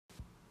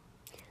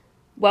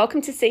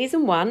Welcome to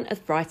Season 1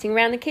 of Writing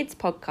Around the Kids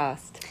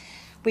podcast.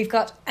 We've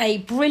got a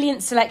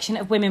brilliant selection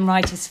of women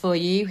writers for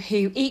you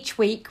who each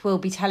week will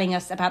be telling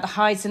us about the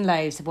highs and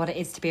lows of what it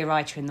is to be a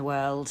writer in the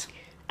world.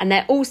 And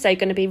they're also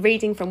going to be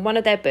reading from one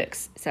of their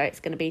books, so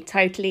it's going to be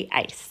totally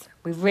ace.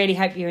 We really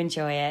hope you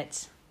enjoy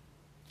it.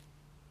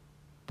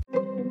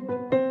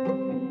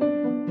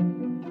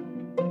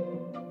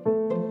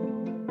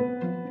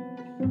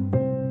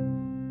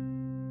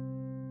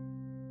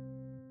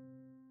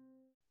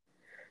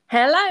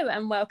 Hello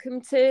and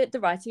welcome to the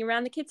Writing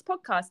Around the Kids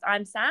podcast.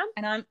 I'm Sam.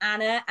 And I'm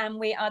Anna, and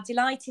we are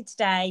delighted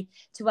today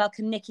to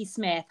welcome Nikki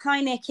Smith.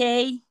 Hi,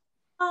 Nikki.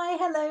 Hi,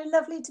 hello,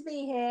 lovely to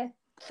be here.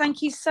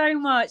 Thank you so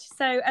much.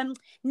 So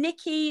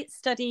Nikki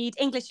studied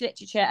English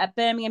literature at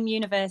Birmingham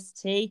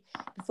University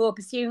before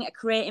pursuing a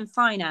career in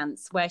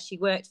finance, where she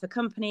worked for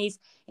companies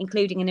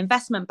including an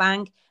investment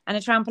bank and a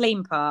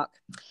trampoline park.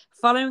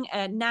 Following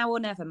a now or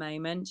never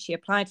moment, she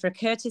applied for a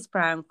Curtis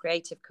Brown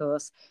creative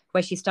course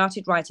where she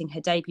started writing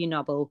her debut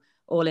novel,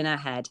 All in Her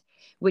Head,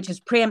 which was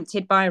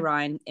preempted by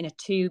Ryan in a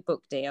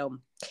 2-book deal.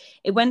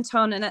 It went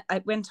on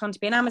to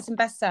be an Amazon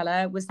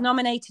bestseller, was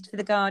nominated for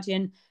the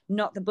Guardian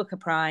Not the Booker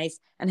Prize,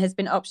 and has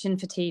been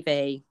optioned for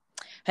TV.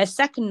 Her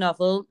second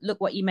novel,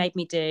 Look What You Made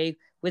Me Do,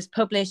 was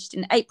published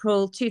in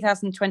April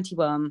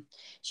 2021.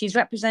 She's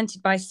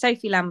represented by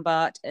Sophie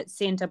Lambert at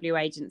C&W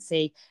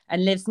Agency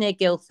and lives near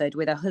Guildford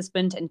with her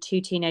husband and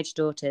 2 teenage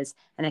daughters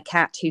and a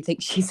cat who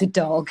thinks she's a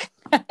dog.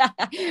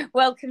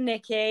 Welcome,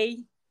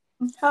 Nikki.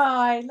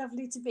 Hi,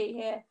 lovely to be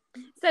here.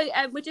 So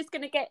we're just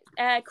going to get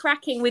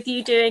cracking with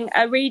you doing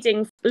a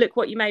reading, Look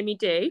What You Made Me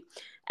Do.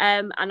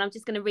 And I'm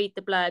just going to read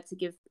the blurb to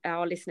give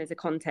our listeners a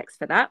context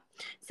for that.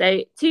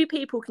 So 2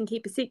 people can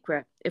keep a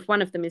secret if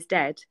one of them is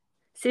dead.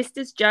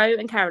 Sisters Jo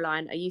and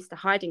Caroline are used to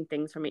hiding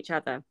things from each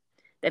other.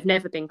 They've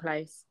never been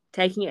close,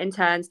 taking it in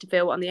turns to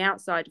feel on the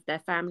outside of their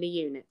family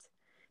unit,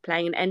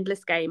 playing an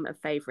endless game of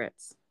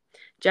favourites.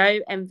 Jo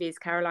envies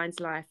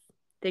Caroline's life.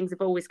 Things have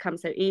always come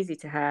so easy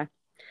to her.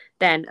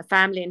 Then a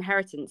family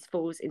inheritance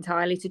falls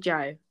entirely to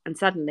Jo, and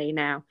suddenly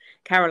now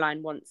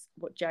Caroline wants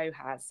what Jo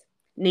has,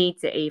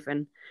 needs it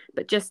even,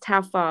 but just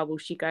how far will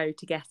she go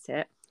to get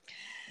it?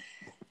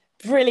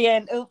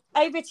 Brilliant.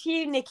 Over to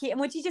you, Nikki. And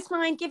would you just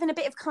mind giving a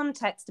bit of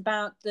context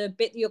about the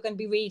bit that you're going to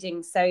be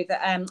reading so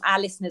that our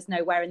listeners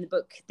know where in the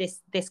book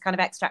this kind of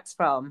extract's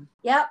from?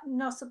 Yep,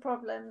 not a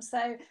problem.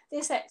 So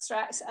this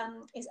extract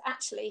is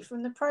actually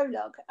from the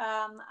prologue,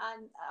 and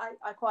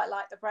I quite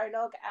like the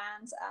prologue,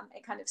 and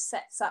it kind of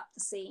sets up the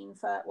scene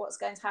for what's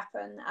going to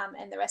happen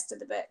in the rest of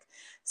the book.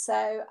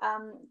 So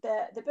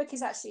the book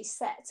is actually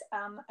set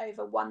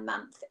over 1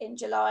 month in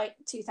July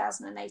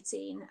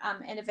 2018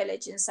 in a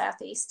village in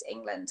southeast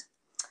England.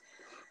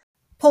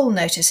 Paul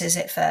notices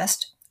it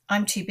first.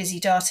 I'm too busy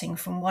darting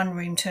from one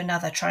room to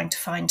another trying to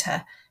find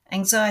her,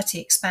 anxiety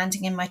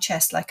expanding in my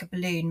chest like a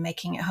balloon,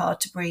 making it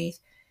hard to breathe.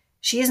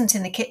 She isn't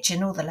in the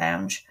kitchen or the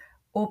lounge,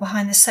 or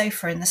behind the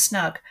sofa in the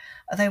snug,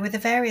 although with the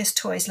various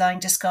toys lying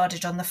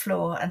discarded on the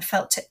floor and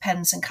felt-tip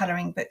pens and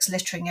colouring books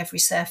littering every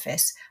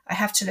surface, I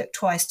have to look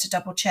twice to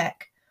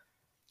double-check.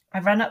 I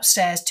run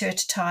upstairs 2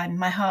 at a time,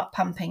 my heart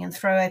pumping, and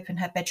throw open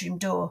her bedroom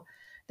door.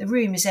 The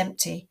room is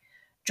empty.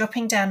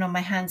 Dropping down on my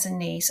hands and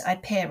knees, I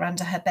peer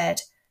under her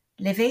bed.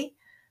 Livy?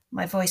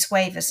 My voice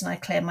wavers and I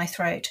clear my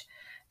throat.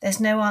 There's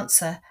no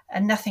answer,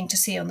 and nothing to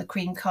see on the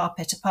cream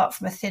carpet apart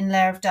from a thin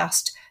layer of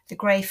dust, the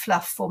grey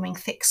fluff forming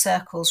thick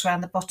circles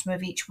round the bottom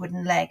of each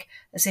wooden leg,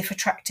 as if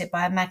attracted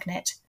by a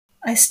magnet.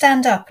 I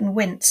stand up and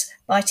wince,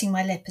 biting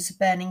my lip as a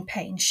burning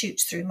pain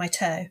shoots through my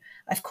toe.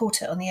 I've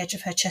caught it on the edge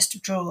of her chest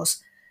of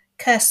drawers.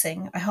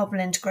 Cursing, I hobble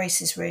into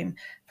Grace's room,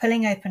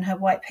 pulling open her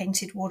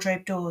white-painted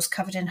wardrobe doors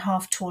covered in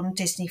half-torn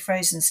Disney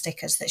Frozen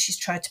stickers that she's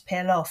tried to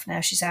peel off now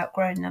she's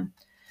outgrown them.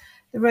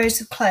 The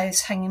rows of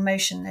clothes hanging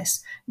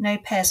motionless, no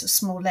pairs of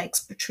small legs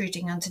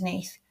protruding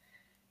underneath.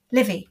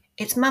 Livy,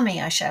 it's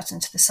Mummy, I shout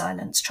into the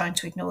silence, trying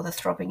to ignore the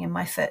throbbing in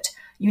my foot.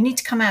 You need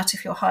to come out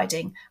if you're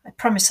hiding. I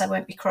promise I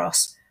won't be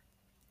cross.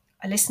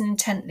 I listen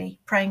intently,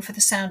 praying for the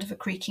sound of a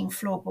creaking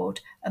floorboard,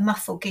 a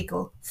muffled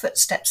giggle,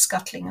 footsteps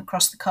scuttling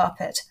across the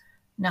carpet.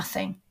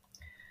 Nothing.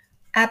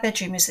 Our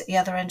bedroom is at the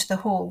other end of the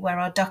hall, where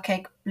our duck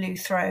egg blue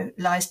throw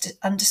lies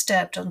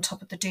undisturbed on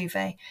top of the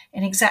duvet,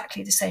 in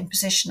exactly the same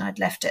position I'd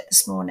left it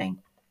this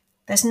morning.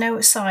 There's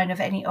no sign of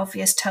any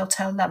obvious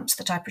telltale lumps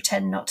that I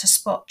pretend not to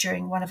spot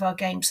during one of our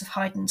games of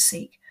hide and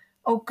seek.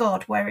 Oh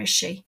God, where is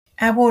she?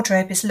 Our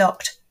wardrobe is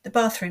locked. The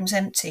bathroom's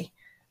empty.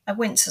 I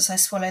wince as I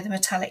swallow the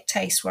metallic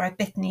taste where I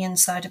bitten the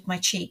inside of my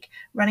cheek,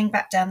 running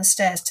back down the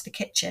stairs to the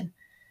kitchen.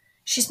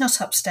 She's not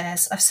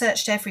upstairs. I've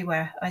searched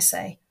everywhere, I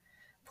say.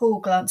 Paul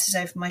glances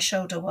over my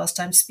shoulder whilst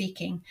I'm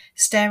speaking,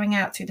 staring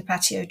out through the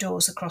patio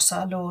doors across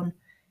our lawn.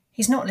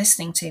 He's not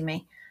listening to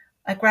me.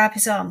 I grab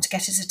his arm to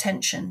get his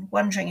attention,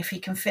 wondering if he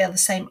can feel the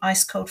same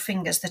ice-cold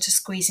fingers that are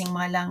squeezing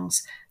my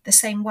lungs, the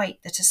same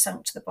weight that has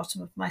sunk to the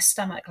bottom of my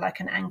stomach like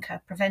an anchor,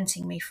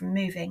 preventing me from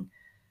moving.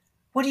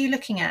 What are you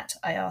looking at?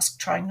 I ask,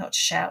 trying not to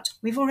shout.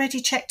 We've already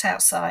checked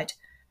outside.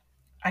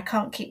 I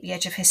can't keep the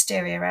edge of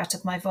hysteria out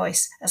of my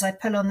voice as I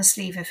pull on the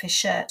sleeve of his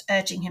shirt,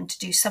 urging him to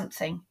do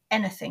something,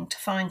 anything, to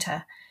find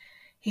her.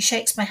 He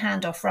shakes my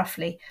hand off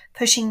roughly,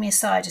 pushing me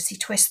aside as he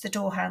twists the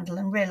door handle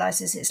and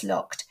realises it's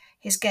locked,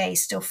 his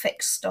gaze still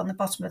fixed on the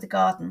bottom of the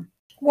garden.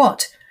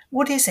 What?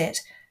 What is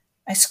it?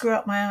 I screw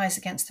up my eyes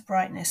against the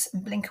brightness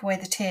and blink away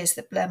the tears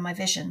that blur my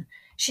vision.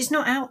 She's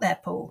not out there,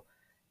 Paul.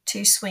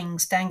 2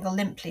 swings dangle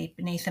limply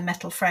beneath a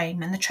metal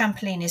frame, and the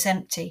trampoline is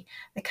empty,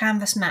 the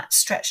canvas mat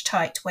stretched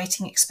tight,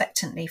 waiting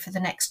expectantly for the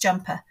next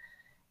jumper.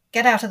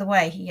 Get out of the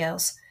way, he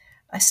yells.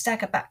 I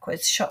stagger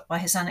backwards, shocked by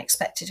his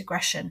unexpected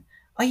aggression.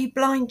 Are you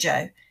blind,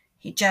 Joe?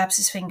 He jabs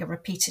his finger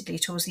repeatedly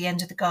towards the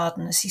end of the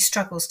garden as he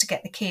struggles to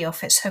get the key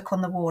off its hook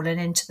on the wall and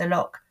into the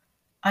lock.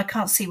 I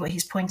can't see what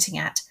he's pointing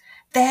at.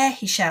 There,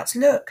 he shouts,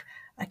 look!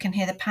 I can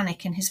hear the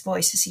panic in his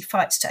voice as he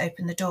fights to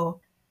open the door.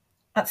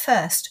 At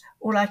first,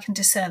 all I can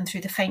discern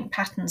through the faint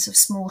patterns of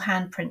small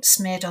handprints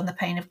smeared on the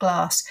pane of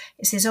glass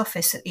is his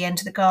office at the end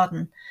of the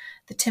garden,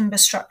 the timber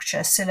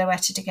structure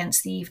silhouetted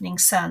against the evening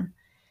sun.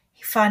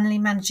 He finally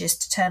manages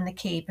to turn the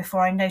key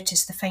before I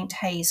notice the faint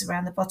haze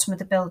around the bottom of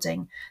the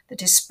building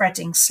that is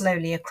spreading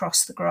slowly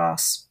across the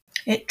grass.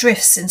 It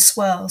drifts in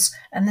swirls,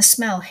 and the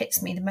smell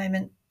hits me the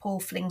moment Paul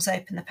flings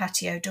open the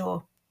patio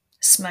door.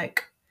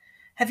 Smoke.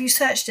 Have you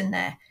searched in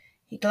there?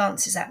 He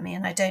glances at me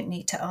and I don't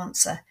need to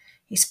answer.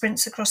 He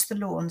sprints across the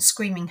lawn,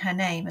 screaming her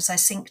name as I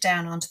sink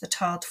down onto the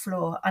tiled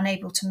floor,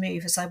 unable to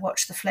move as I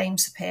watch the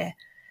flames appear.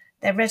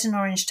 Their red and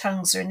orange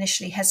tongues are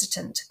initially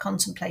hesitant,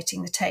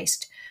 contemplating the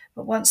taste,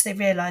 but once they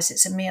realise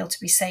it's a meal to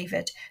be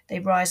savoured, they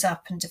rise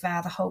up and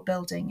devour the whole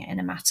building in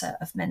a matter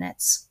of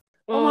minutes.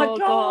 Oh my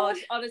God.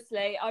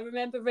 Honestly, I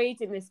remember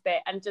reading this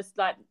bit and just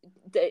like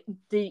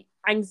the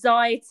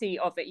anxiety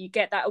of it. You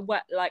get that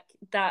like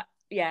that.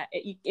 Yeah,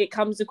 it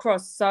comes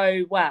across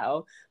so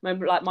well.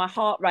 Like my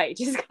heart rate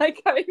just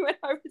like going when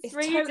I was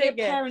reading totally it.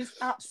 A parent's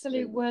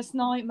absolute worst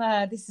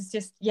nightmare. This is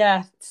just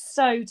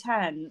so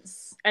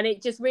tense, and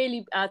it just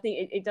really, I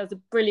think it does a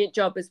brilliant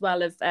job as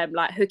well of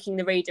like hooking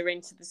the reader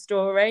into the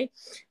story.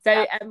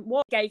 So,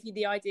 what gave you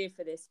the idea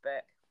for this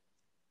book?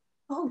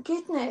 Oh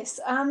goodness,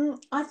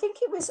 I think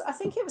it was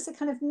a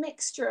kind of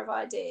mixture of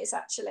ideas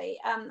actually.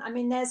 I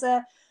mean, there's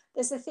a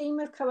theme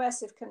of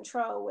coercive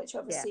control, which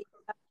obviously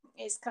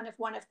is kind of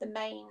one of the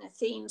main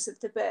themes of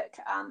the book,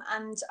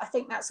 and I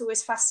think that's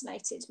always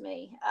fascinated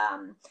me,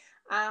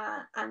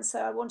 and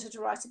so I wanted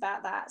to write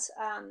about that,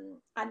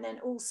 and then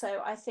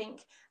also I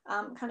think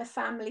kind of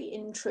family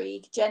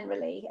intrigue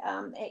generally,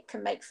 it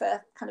can make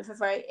for kind of a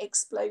very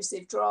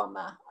explosive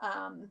drama,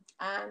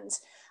 and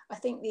I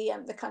think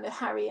the kind of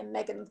Harry and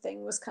Meghan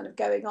thing was kind of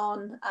going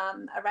on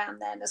around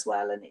then as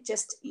well, and it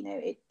just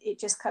it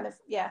just kind of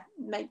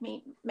made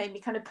me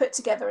kind of put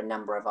together a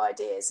number of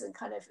ideas and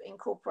kind of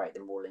incorporate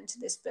them all into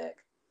this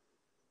book.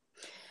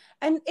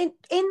 And in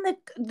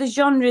the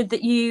genre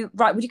that you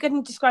write, would you go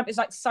and describe it as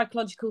like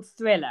psychological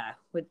thriller?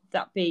 Would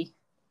that be?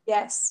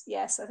 Yes,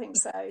 I think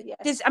so.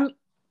 Yes.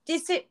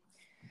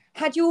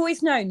 Had you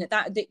always known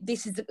that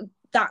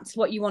that's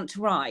what you want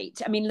to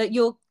write? I mean, look,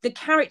 the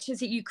characters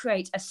that you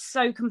create are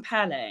so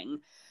compelling.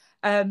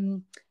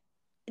 Have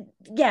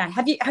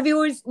you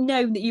always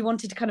known that you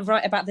wanted to kind of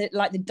write about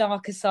the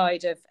darker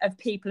side of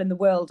people in the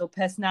world or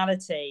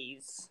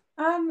personalities?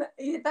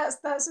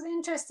 That's an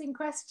interesting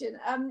question.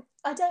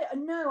 I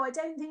don't know. I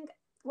don't think.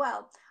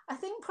 Well, I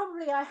think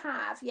probably I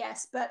have,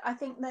 yes, but I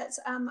think that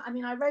I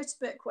mean, I wrote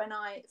a book when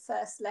I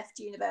first left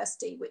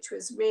university, which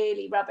was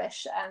really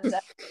rubbish and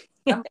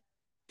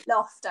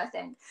loft, I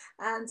think,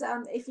 and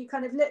if you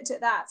kind of looked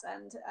at that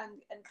and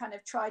kind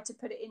of tried to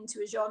put it into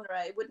a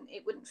genre, it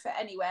wouldn't fit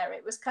anywhere.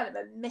 It was kind of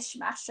a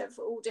mishmash of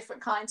all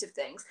different kinds of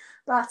things,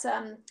 but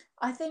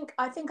I think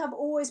I've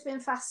always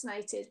been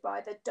fascinated by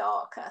the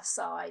darker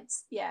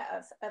sides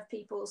of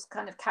people's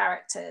kind of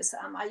characters.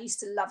 I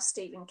used to love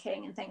Stephen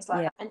King and things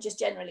like that, and just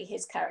generally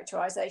his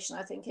characterization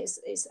I think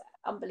is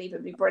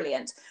unbelievably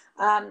brilliant.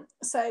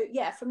 So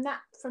from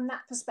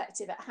that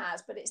perspective it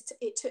has, but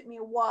it took me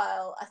a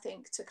while, I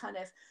think, to kind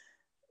of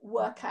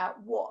work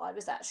out what I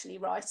was actually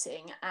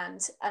writing,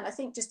 and I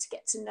think just to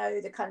get to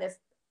know the kind of,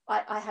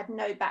 I had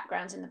no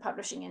background in the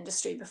publishing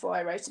industry before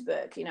I wrote a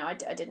book. I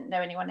didn't know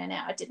anyone in it.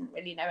 I didn't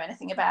really know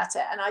anything about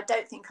it, and I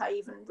don't think I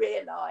even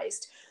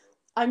realized,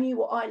 I knew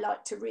what I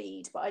liked to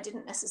read, but I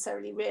didn't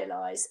necessarily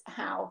realize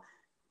how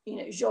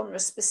genre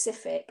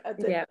specific a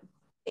book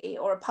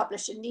or a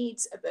publisher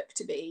needs a book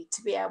to be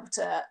able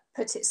to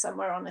put it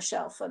somewhere on a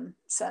shelf and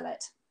sell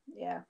it.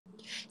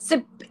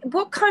 So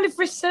what kind of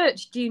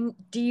research do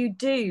you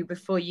do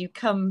before you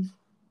come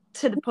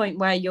to the point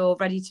where you're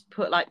ready to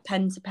put like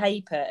pen to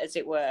paper, as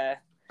it were?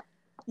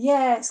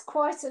 Yes,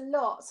 quite a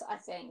lot, I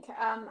think.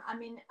 I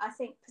mean, I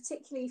think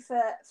particularly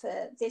for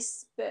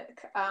this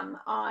book,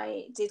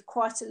 I did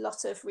quite a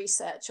lot of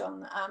research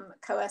on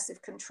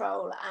coercive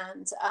control,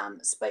 and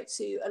spoke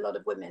to a lot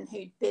of women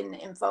who'd been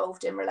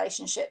involved in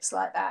relationships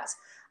like that,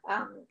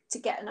 to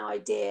get an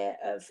idea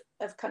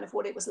of kind of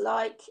what it was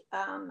like,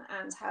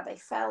 and how they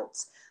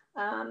felt.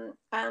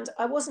 And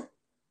I wasn't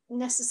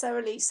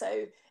necessarily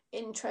so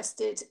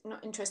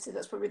not interested,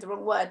 that's probably the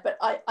wrong word, but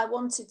I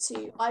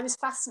was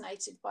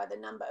fascinated by the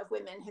number of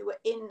women who were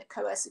in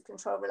coercive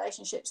control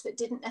relationships that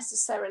didn't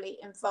necessarily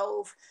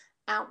involve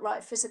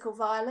outright physical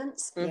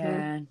violence.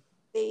 Yeah.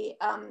 The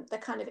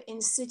kind of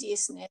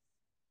insidiousness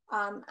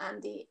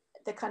and the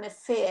kind of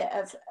fear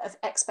of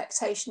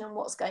expectation and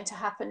what's going to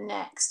happen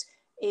next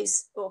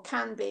is, or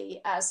can be,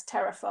 as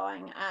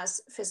terrifying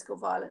as physical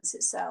violence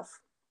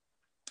itself.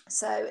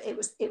 So it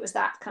was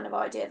that kind of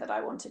idea that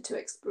I wanted to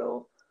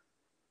explore.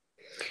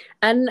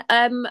 And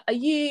are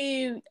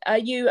you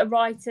a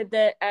writer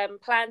that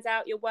plans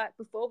out your work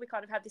before? We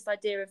kind of have this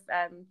idea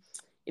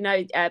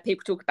of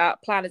people talk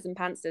about planners and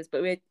pantsers,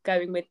 but we're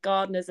going with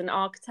gardeners and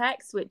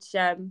architects, which is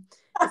kind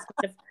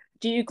of,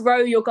 do you grow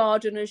your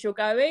garden as you're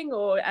going,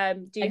 or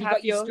do you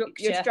have your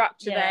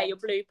structure there, your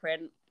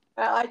blueprint?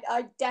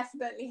 I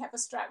definitely have a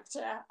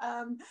structure.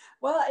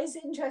 Well, it's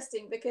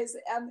interesting because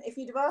if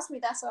you'd have asked me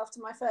that after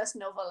my first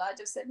novel, I'd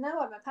have said, no,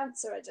 I'm a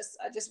pantser.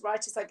 I just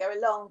write as I go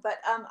along. But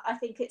I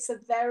think it's a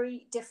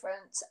very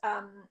different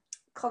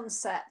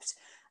concept,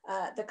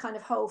 the kind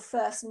of whole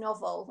first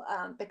novel,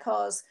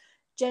 because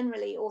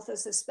generally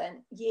authors have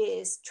spent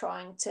years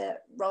trying to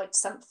write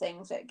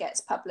something that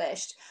gets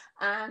published,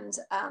 and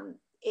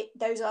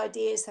those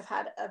ideas have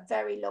had a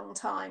very long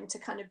time to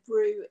kind of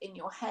brew in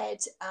your head,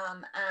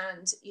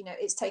 and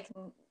it's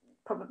taken,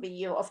 probably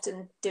you're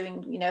often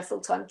doing a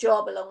full-time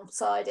job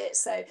alongside it,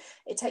 so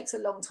it takes a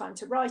long time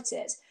to write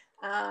it,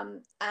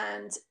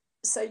 and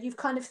so you've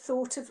kind of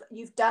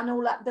you've done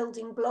all that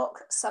building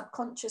block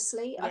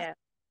subconsciously.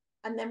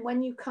 And then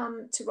when you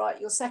come to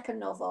write your second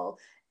novel,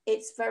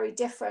 it's very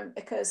different,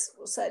 because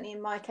certainly in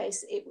my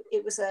case,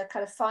 it was a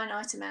kind of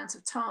finite amount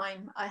of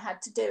time I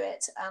had to do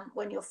it.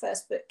 When your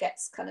first book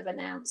gets kind of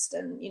announced,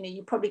 and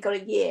you probably got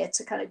a year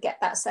to kind of get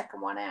that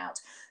second one out,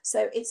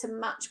 so it's a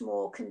much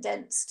more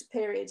condensed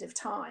period of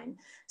time.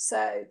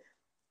 So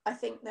I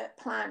think that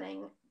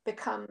planning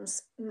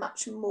becomes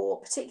much more,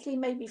 particularly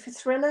maybe for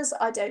thrillers.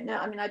 I don't know,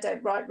 I mean, I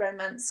don't write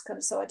romance kind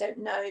of, so I don't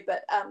know,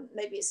 but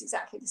maybe it's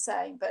exactly the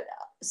same. But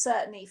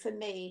certainly for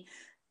me,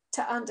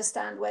 to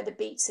understand where the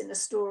beats in the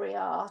story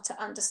are, to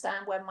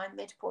understand where my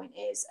midpoint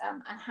is,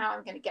 and how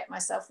I'm going to get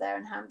myself there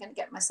and how I'm going to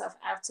get myself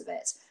out of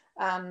it.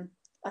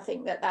 I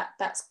think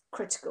that's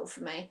critical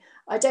for me.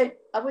 I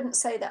wouldn't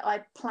say that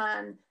I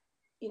plan,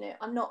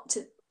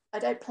 I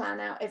don't plan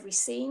out every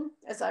scene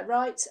as I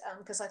write,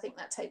 because I think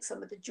that takes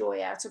some of the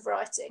joy out of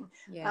writing.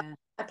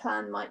 A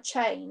plan might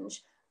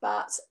change,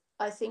 but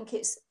I think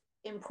it's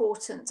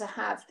important to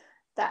have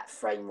that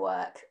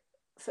framework.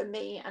 For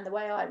me and the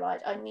way I write,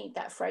 I need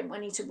that frame. I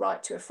need to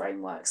write to a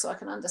framework so I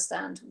can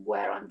understand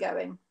where I'm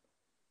going.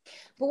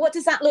 But what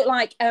does that look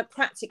like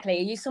practically?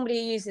 Are you somebody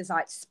who uses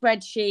like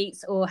spreadsheets,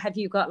 or have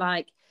you got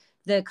like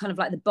the kind of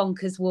like the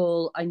bonkers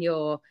wall on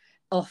your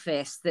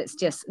office that's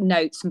just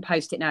notes and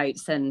post-it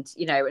notes and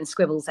and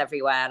scribbles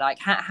everywhere? Like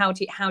how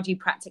do you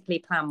practically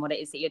plan what it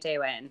is that you're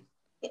doing?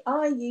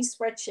 I use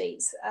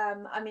spreadsheets.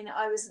 I mean,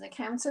 I was an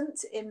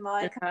accountant in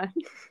my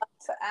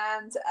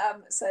and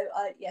so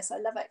I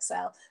love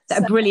Excel.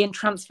 That's a brilliant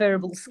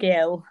transferable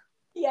skill.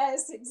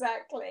 Yes,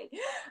 exactly.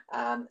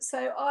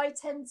 So I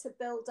tend to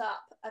build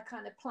up a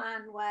kind of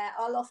plan where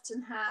I'll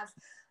often have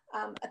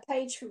a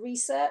page for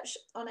research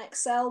on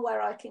Excel,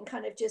 where I can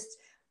kind of just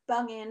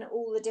bung in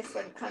all the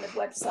different kind of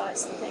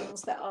websites and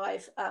things that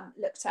I've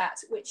looked at,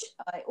 which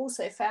I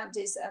also found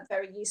is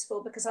very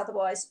useful, because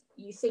otherwise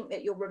you think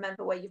that you'll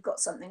remember where you've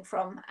got something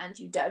from and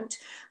you don't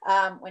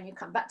when you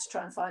come back to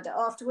try and find it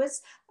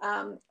afterwards.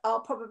 I'll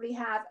probably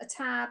have a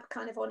tab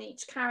kind of on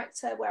each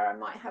character where I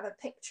might have a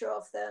picture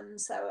of them,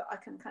 so I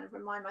can kind of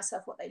remind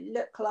myself what they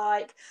look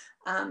like,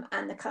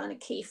 and the kind of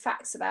key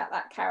facts about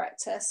that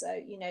character,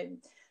 so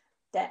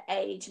their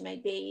age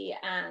maybe,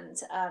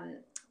 and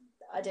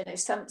I don't know,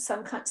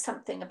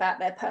 something about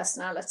their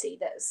personality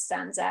that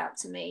stands out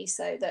to me,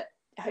 so that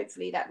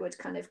hopefully that would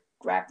kind of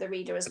grab the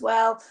reader as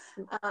well.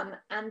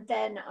 And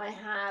then I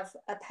have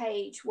a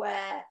page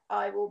where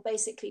I will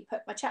basically put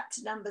my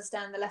chapter numbers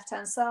down the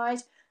left-hand side,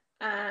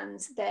 and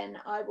then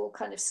I will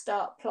kind of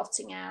start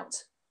plotting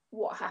out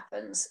what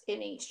happens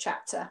in each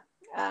chapter,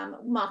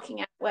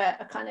 marking out where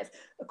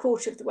a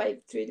quarter of the way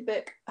through the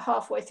book,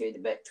 halfway through the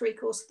book,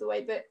 3/4 of the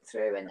way book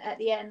through, and at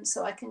the end,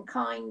 so I can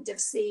kind of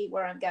see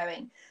where I'm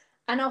going.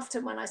 And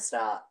often when I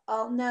start,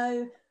 I'll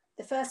know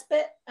the first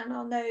bit and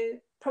I'll know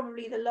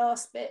probably the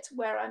last bit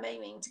where I'm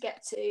aiming to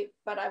get to,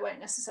 but I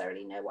won't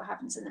necessarily know what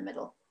happens in the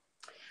middle.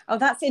 Oh,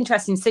 that's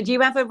interesting. So do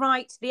you ever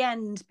write the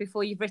end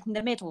before you've written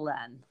the middle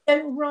then? I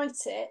don't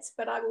write it,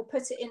 but I will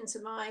put it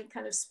into my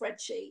kind of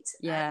spreadsheet.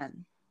 Yeah.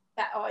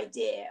 That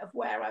idea of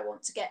where I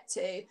want to get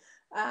to.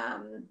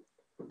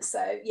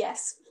 So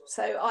yes,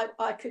 so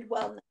I could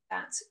well know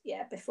that,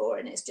 before,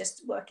 and it's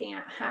just working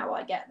out how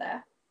I get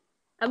there.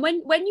 And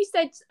when you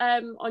said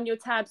on your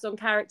tabs on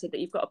character that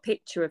you've got a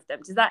picture of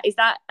them, is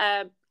that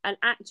an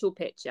actual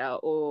picture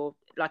or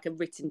like a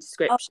written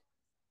description?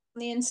 On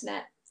the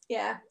internet,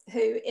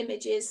 who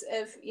images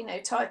of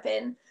type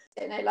in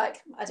don't know,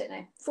 like, I don't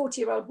know,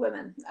 40-year-old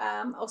woman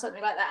or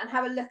something like that, and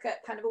have a look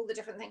at kind of all the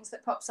different things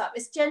that pops up.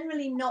 It's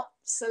generally not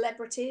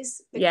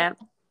celebrities, because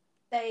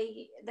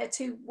they're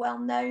too well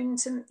known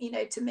to, you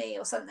know, to me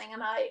or something,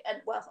 and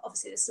well,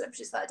 obviously there's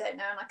celebrities that I don't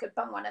know and I could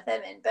bung one of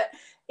them in, but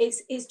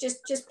it's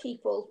just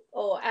people,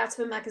 or out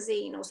of a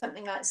magazine or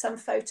something, like some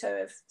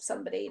photo of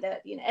somebody,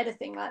 that, you know,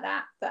 anything like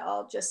that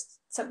are just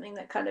something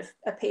that kind of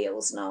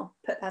appeals, and I'll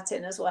put that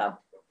in as well.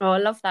 Oh, I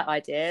love that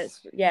idea.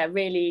 It's,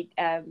 really,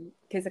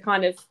 because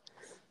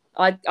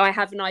I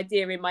have an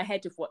idea in my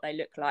head of what they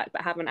look like,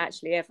 but haven't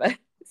actually ever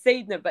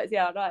seen them. But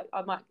yeah,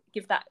 I might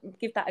give that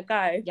a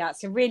go. Yeah,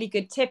 it's a really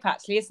good tip,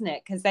 actually, isn't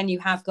it? Because then you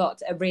have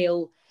got a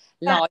real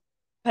live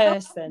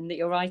person that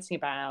you're writing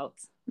about.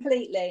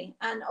 Completely.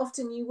 And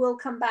often you will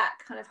come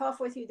back kind of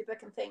halfway through the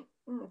book and think,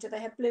 do they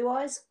have blue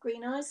eyes,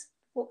 green eyes?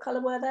 What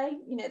colour were they?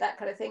 You know, that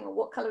kind of thing. Or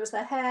what colour was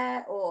their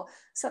hair, or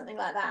something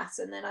like that.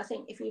 And then I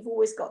think if you've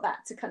always got that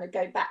to kind of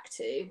go back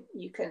to,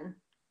 you can,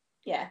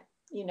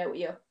 you know what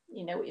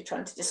you're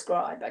trying to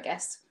describe, I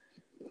guess.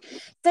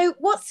 So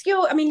what's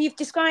you've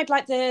described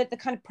like the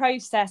kind of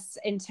process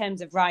in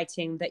terms of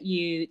writing, that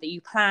you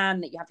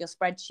plan, that you have your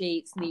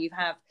spreadsheets, and that you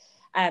have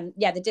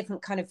the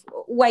different kind of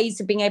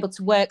ways of being able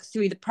to work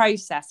through the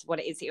process of what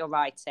it is that you're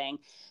writing.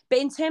 But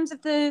in terms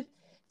of the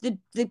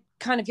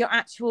kind of your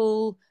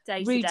actual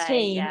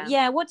routine,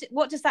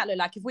 what does that look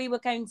like? If we were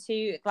going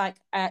to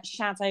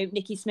shadow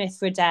Nikki Smith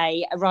for a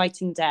day, a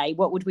writing day,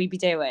 what would we be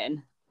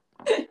doing?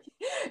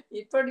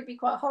 You'd probably be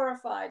quite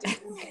horrified.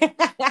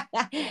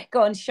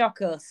 Go on,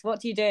 shock us. What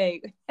do you do?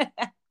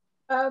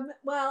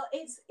 Well,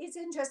 it's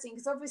interesting,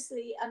 because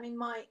obviously, I mean,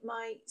 my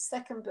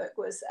second book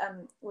was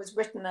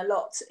written a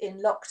lot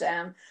in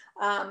lockdown,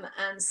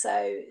 and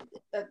so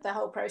the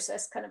whole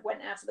process kind of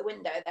went out of the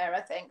window there,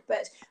 I think.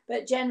 But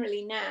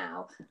generally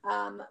now,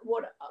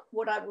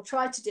 what I will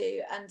try to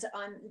do, and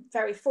I'm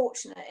very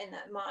fortunate in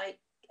that my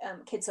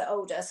kids are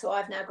older, so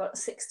I've now got a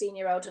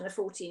 16-year-old and a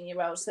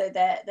 14-year-old, so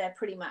they're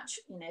pretty much,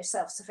 you know,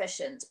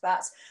 self-sufficient.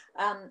 But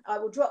I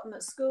will drop them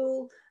at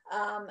school,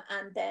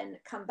 and then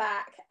come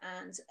back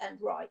and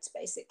write.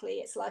 Basically,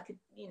 it's like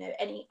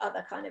any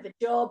other kind of a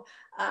job,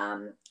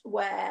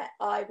 where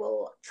I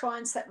will try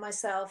and set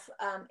myself,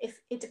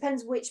 if it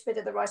depends which bit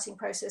of the writing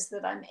process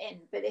that I'm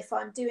in, but if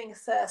I'm doing a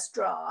first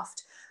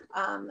draft,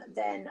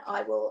 then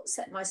I will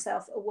set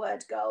myself a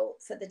word goal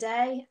for the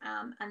day,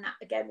 and that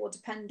again will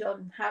depend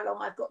on how long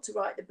I've got to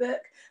write the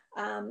book,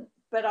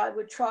 but I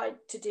would try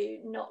to do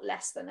not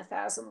less than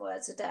 1,000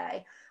 words a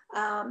day,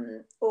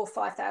 or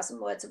 5,000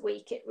 words a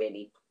week. It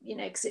really,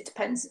 because it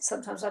depends.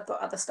 Sometimes I've got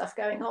other stuff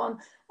going on,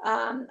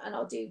 and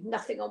I'll do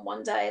nothing on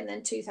one day and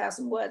then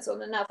 2,000 words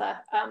on another,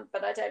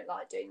 but I don't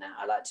like doing that.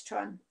 I like to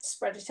try and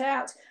spread it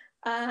out,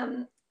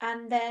 and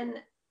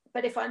then,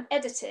 but if I'm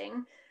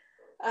editing,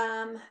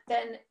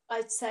 then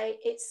I'd say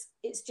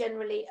it's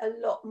generally a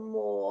lot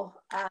more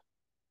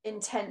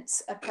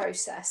intense a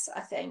process, I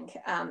think,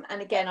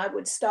 and again, I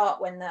would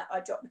start when I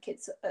drop the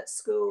kids at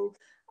school.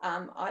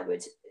 I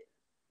would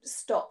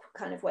stop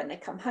kind of when they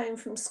come home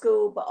from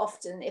school, but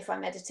often if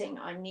I'm editing,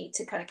 I need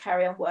to kind of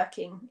carry on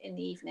working in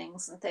the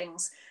evenings and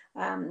things,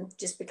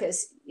 just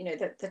because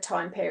the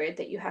time period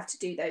that you have to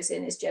do those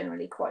in is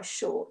generally quite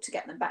short to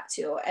get them back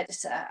to your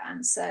editor,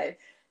 and so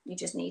you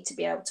just need to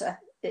be able to,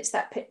 it's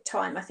that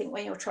time, I think,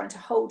 when you're trying to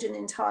hold an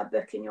entire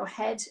book in your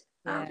head.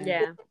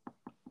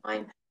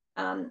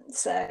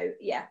 So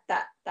yeah,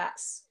 that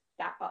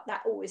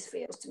always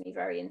feels to me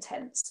very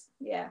intense.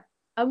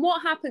 And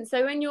what happens,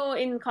 so when you're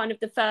in kind of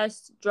the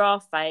first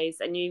draft phase,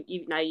 and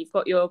you've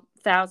got your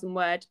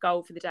 1,000-word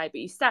goal for the day,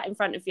 but you sat in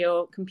front of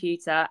your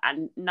computer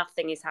and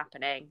nothing is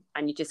happening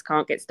and you just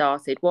can't get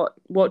started,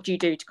 what do you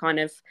do to kind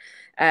of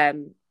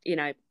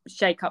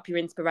shake up your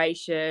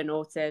inspiration,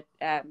 or to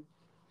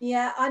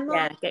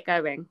get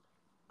going?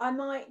 I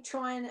might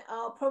try, and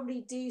I'll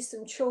probably do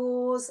some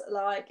chores,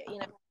 like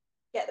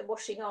get the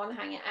washing on,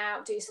 hang it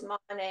out, do some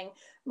ironing,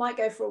 might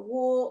go for a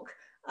walk.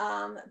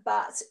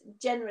 But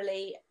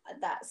generally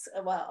that's,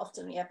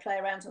 often play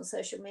around on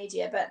social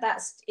media, but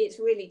it's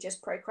really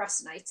just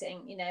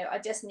procrastinating. I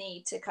just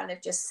need to kind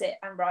of just sit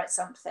and write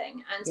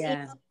something, and even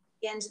at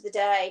the end of the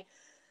day,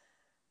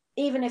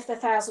 even if the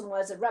 1,000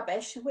 words are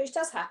rubbish, which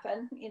does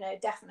happen,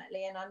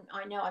 definitely, and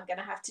I know I'm going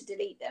to have to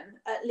delete them,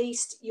 at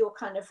least you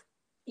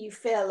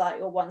feel like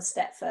you're one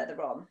step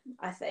further on,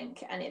 I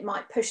think, and it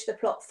might push the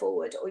plot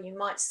forward, or you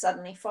might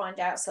suddenly find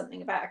out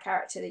something about a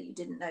character that you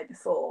didn't know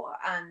before,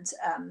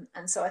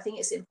 and so I think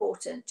it's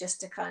important just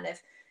to kind of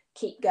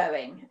keep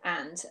going,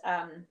 and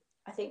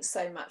I think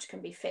so much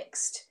can be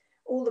fixed.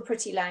 All the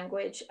pretty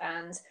language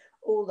and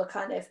all the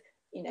kind of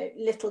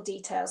little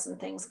details and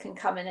things can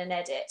come in and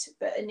edit,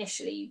 but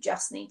initially you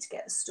just need to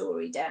get the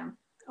story down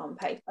on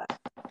paper.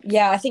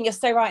 I think you're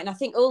so right, and I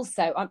think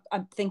also I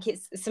think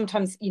it's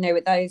sometimes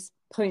at those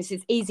points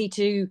it's easy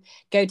to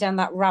go down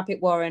that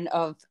rabbit warren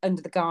of under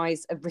the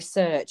guise of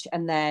research,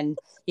 and then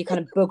you're kind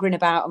of buggering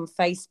about on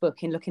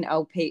Facebook and looking at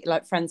old people,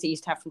 like friends that you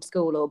used to have from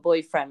school, or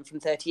boyfriend from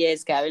 30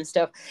 years ago and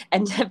stuff,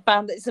 and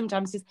found that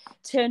sometimes just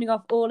turning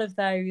off all of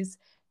those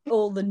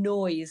all the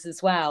noise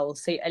as well.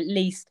 So at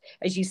least,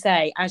 as you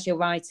say, as you're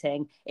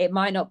writing, it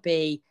might not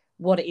be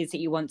what it is that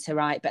you want to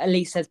write, but at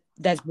least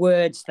there's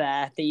words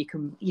there that you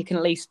can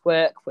at least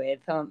work with,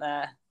 aren't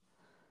there?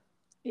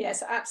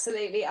 Yes,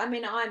 absolutely. I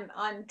mean,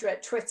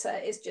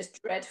 Twitter is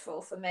just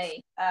dreadful for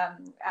me. I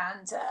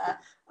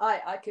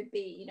could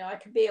be, I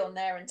could be on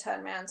there and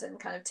turn around and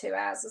kind of 2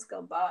 hours has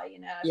gone by,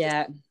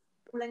 Yeah. just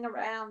rolling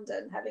around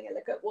and having a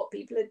look at what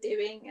people are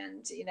doing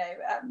and,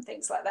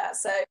 things like that.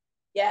 So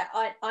yeah,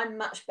 I'm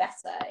much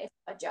better if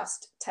I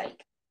just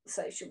take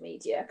social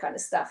media kind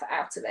of stuff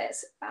out of it,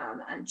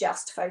 and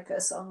just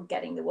focus on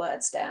getting the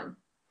words down.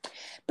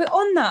 But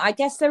on that, I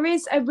guess there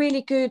is a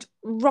really good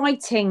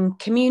writing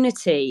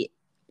community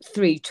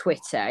through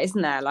Twitter,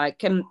 isn't there?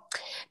 Like,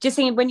 just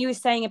thinking when you were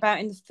saying about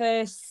in the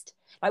first,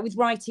 like with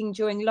writing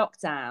during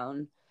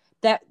lockdown,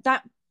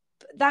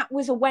 that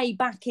was a way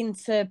back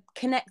into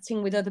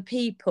connecting with other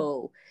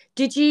people.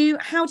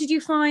 How did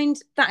you find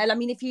that? I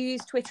mean, if you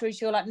use Twitter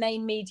as your like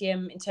main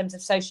medium in terms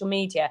of social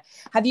media,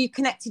 have you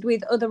connected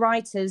with other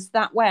writers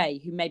that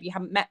way who maybe you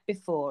haven't met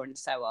before and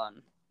so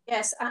on?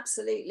 Yes,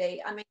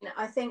 absolutely. I mean,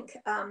 I think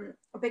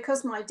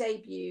because my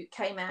debut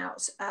came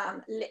out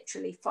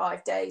literally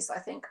 5 days, I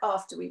think,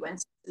 after we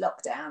went into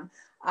lockdown,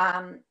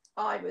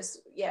 I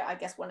was, I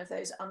guess, one of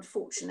those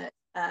unfortunate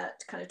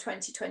kind of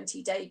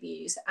 2020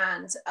 debuts.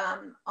 And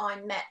I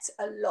met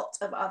a lot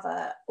of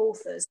other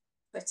authors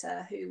on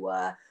Twitter who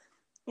were,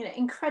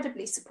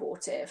 incredibly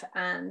supportive,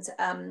 and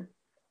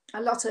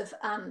a lot of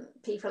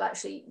people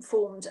actually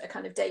formed a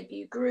kind of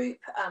debut group.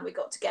 We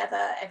got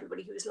together,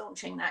 everybody who was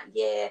launching that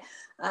year,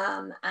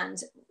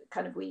 and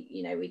kind of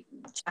we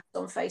chat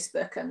on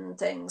Facebook and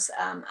things,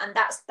 and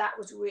that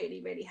was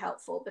really, really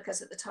helpful,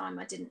 because at the time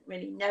I didn't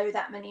really know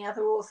that many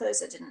other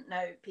authors. I didn't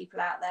know people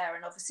out there,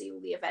 and obviously all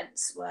the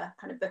events were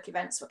kind of book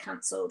events were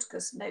cancelled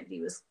because nobody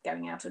was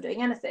going out or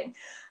doing anything.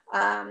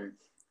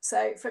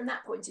 So from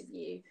that point of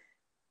view,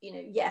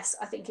 yes,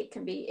 I think it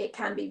can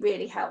be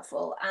really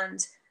helpful.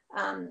 And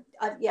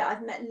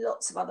I've met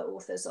lots of other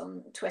authors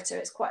on Twitter.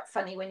 It's quite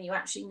funny when you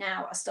actually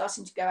now are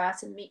starting to go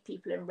out and meet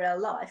people in real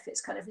life.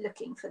 It's kind of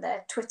looking for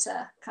their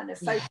Twitter kind of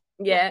photo.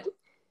 Yeah.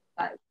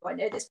 Like, do I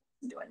know this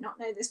person? Do I not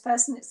know this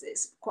person?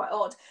 It's quite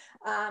odd.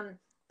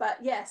 But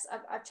yes,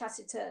 I've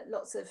chatted to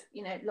lots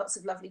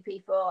of lovely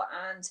people,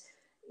 and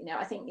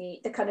I think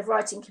the kind of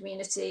writing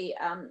community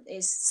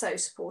is so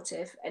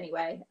supportive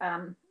anyway.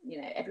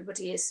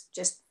 Everybody is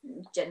just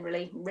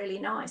generally really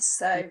nice.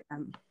 So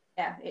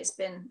yeah,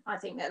 I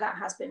think that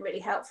has been really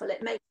helpful.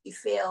 It makes you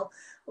feel,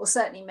 or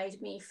certainly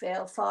made me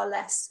feel, far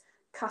less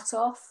cut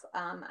off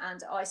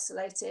and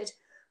isolated.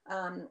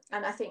 And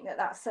I think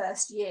that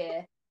first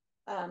year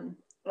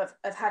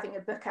of having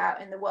a book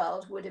out in the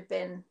world would have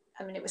been,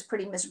 I mean, it was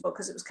pretty miserable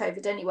because it was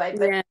COVID anyway,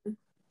 but it would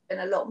have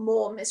been a lot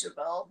more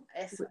miserable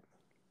if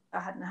I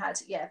hadn't had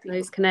people.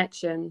 Those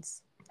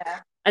connections. Yeah.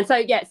 And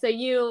so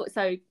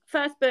so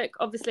first book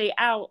obviously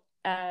out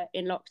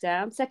in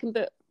lockdown, second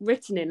book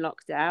written in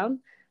lockdown,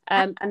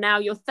 and now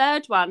your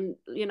third one,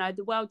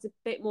 the world's a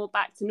bit more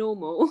back to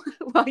normal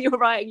while you're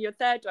writing your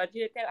third one.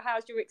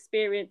 How's your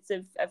experience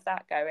of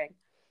that going?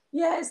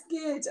 Yeah, it's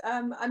good.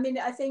 I mean,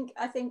 I think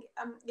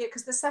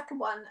because the second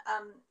one,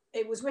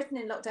 it was written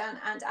in lockdown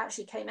and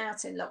actually came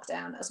out in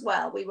lockdown as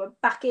well. We were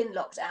back in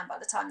lockdown by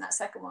the time that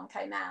second one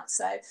came out.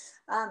 So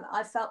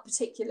I felt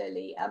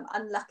particularly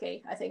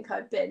unlucky. I think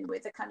I've been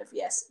with the kind of,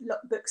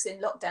 books in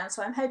lockdown.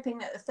 So I'm hoping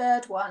that the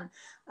third one,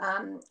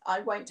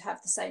 I won't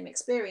have the same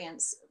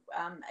experience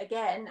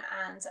again.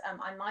 And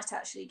I might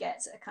actually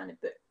get a kind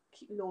of book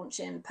launch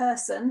in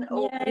person.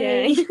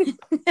 Yay.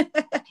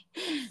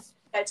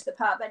 Go to the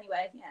pub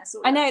anyway.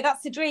 I know,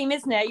 that's the dream,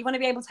 isn't it? You want to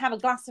be able to have a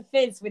glass of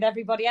fizz with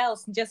everybody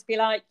else and just be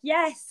like,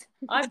 yes,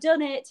 I've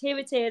done it, here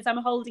it is, I'm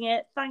holding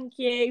it, thank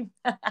you.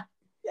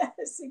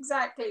 Yes,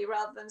 exactly,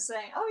 rather than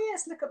saying, oh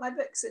yes, look at my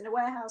books in a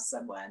warehouse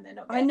somewhere, and they're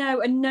not I know,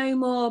 and no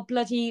more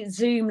bloody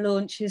Zoom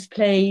launches,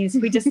 please.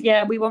 We just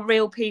we want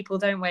real people,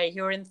 don't we,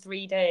 who are in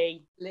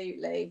 3D.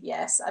 Absolutely,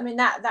 yes. I mean,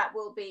 that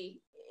will be,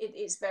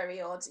 it's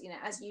very odd,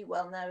 as you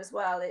well know as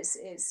well. It's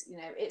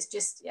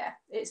just,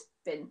 it's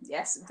been,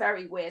 a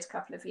very weird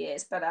couple of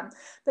years, but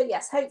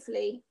yes,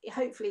 hopefully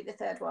the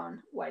third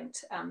one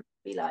won't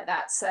be like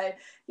that. So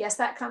yes,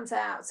 that comes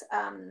out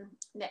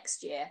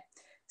next year.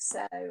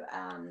 So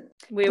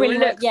we will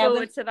look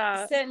forward to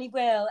that. Certainly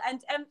will.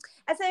 And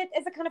as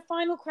a kind of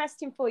final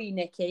question for you,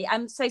 Nikki,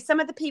 so some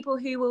of the people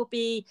who will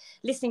be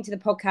listening to the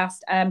podcast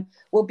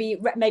will be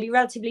maybe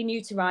relatively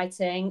new to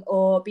writing,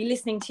 or be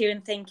listening to you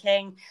and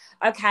thinking,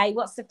 okay,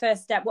 what's the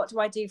first step? What do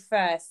I do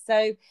first?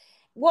 So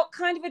what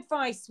kind of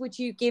advice would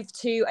you give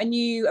to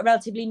a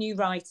relatively new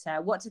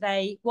writer? What do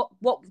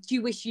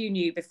you wish you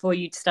knew before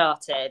you'd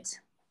started?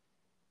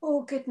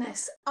 Oh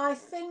goodness, I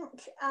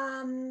think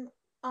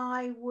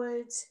I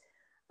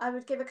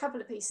would give a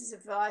couple of pieces of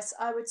advice.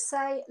 I would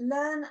say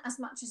learn as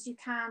much as you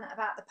can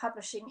about the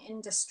publishing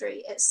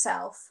industry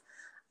itself.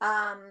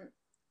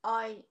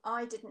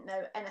 I didn't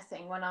know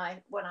anything when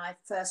I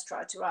first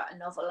tried to write a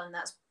novel, and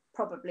that's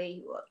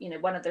probably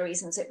one of the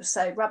reasons it was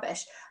so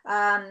rubbish.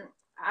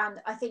 and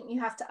I think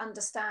you have to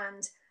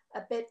understand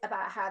a bit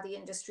about how the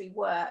industry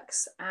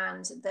works,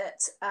 and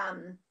that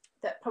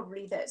that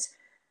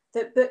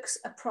books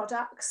are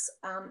products,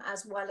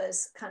 as well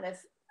as kind of,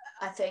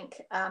 I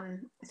think,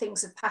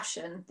 things of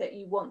passion that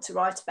you want to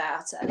write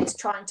about, and it's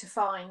trying to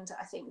find,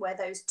 I think, where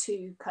those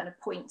two kind of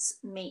points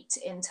meet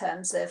in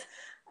terms of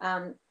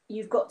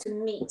you've got to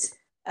meet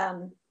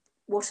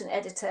what an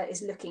editor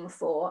is looking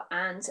for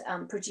and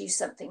produce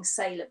something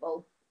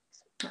saleable.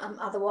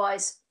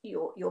 Otherwise,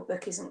 your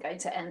book isn't going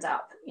to end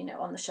up,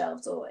 on the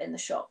shelves or in the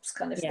shops,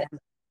 kind of thing.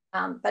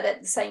 But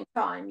at the same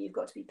time, you've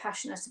got to be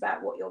passionate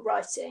about what you're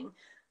writing,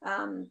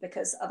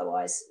 because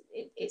otherwise,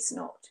 it's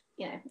not.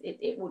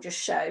 It will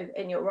just show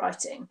in your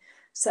writing.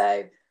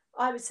 So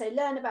I would say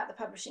learn about the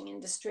publishing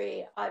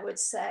industry. I would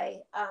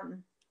say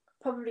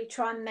probably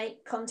try and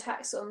make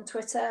contacts on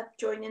Twitter,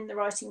 join in the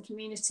writing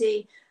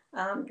community.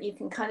 You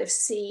can kind of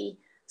see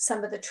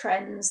some of the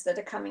trends that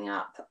are coming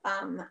up,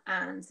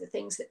 and the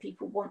things that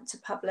people want to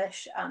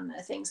publish,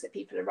 the things that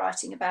people are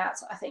writing about.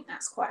 I think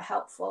that's quite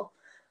helpful.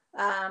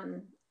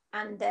 And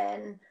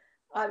then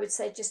I would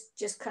say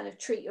just kind of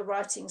treat your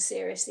writing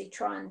seriously.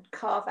 Try and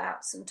carve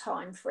out some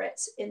time for it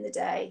in the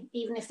day,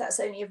 even if that's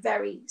only a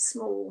very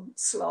small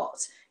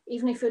slot.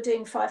 Even if you're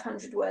doing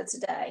 500 words a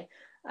day,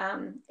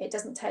 it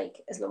doesn't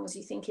take as long as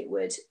you think it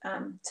would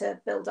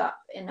to build up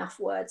enough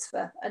words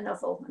for a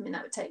novel. I mean,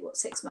 that would take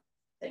 6 months,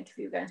 I think, if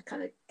you were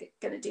going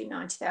to do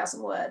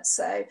 90,000 words.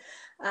 So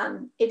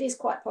it is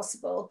quite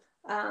possible,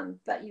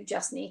 but you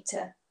just need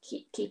to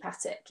keep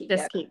at it.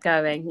 Keep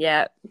going.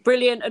 Yeah,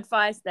 brilliant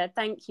advice there.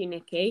 Thank you,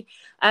 Nikki.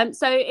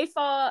 So if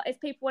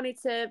people wanted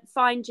to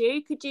find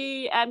you, could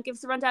you give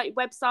us a rundown of your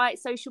website,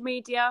 social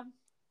media?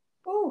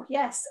 Oh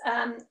yes,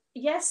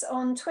 yes.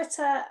 On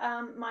Twitter,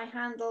 my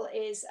handle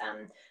is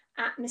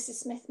at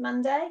Mrs. Smith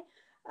Monday,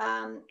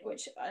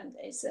 which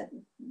is a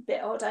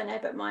bit odd, I know,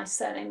 but my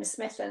surname is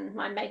Smith and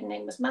my maiden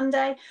name was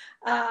Monday.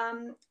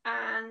 And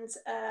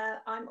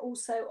I'm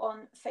also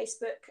on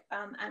Facebook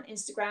and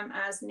Instagram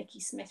as Nikki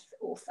Smith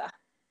Author.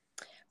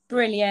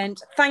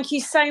 Brilliant. Thank you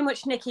so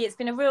much, Nikki. It's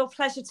been a real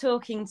pleasure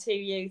talking to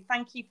you.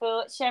 Thank you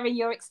for sharing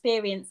your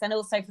experience and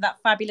also for that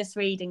fabulous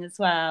reading as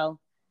well.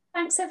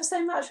 Thanks ever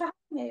so much for having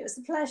me. It was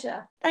a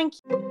pleasure. Thank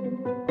you.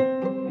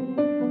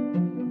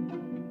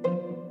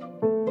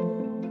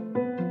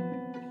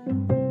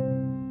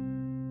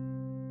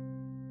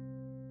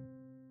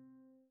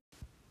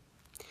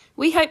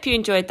 We hope you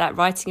enjoyed that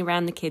Writing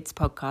Around the Kids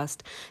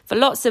podcast. For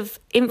lots of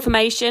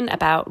information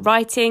about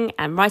writing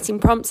and writing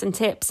prompts and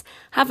tips,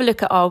 have a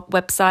look at our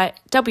website,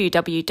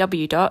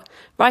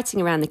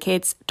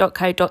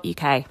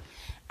 www.writingaroundthekids.co.uk.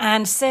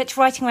 And search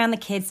Writing Around the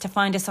Kids to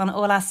find us on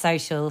all our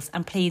socials.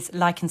 And please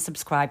like and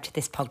subscribe to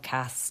this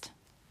podcast.